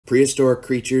Prehistoric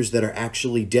Creatures that are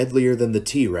actually deadlier than the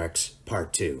T-Rex,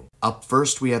 Part 2. Up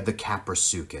first we have the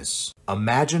Prehsitoric.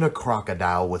 Imagine a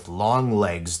crocodile with long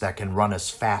legs that can run as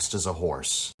fast as a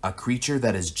horse. A creature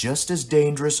that is just as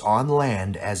dangerous on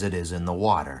land as it is in the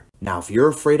water. Now if you're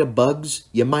afraid of bugs,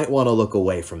 you might want to look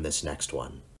away from this next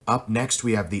one. Up next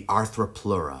we have the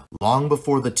Arthropleura. Long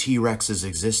before the T-Rex's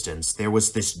existence, there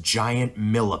was this giant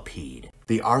millipede.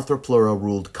 The Arthropleura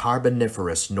ruled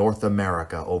Carboniferous North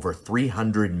America over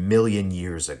 300 million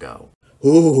years ago.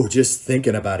 Ooh, just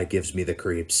thinking about it gives me the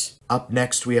creeps. Up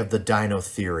next we have the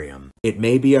Dinotherium. It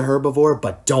may be a herbivore,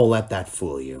 but don't let that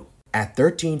fool you. At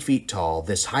 13 feet tall,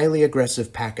 this highly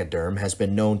aggressive pachyderm has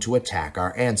been known to attack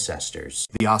our ancestors.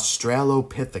 The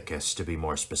Australopithecus, to be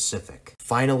more specific.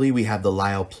 Finally, we have the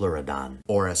Liopleurodon,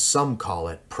 or as some call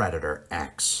it, Predator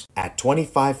X. At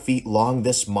 25 feet long,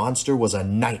 this monster was a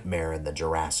nightmare in the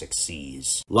Jurassic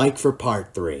seas. Like for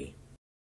Part 3.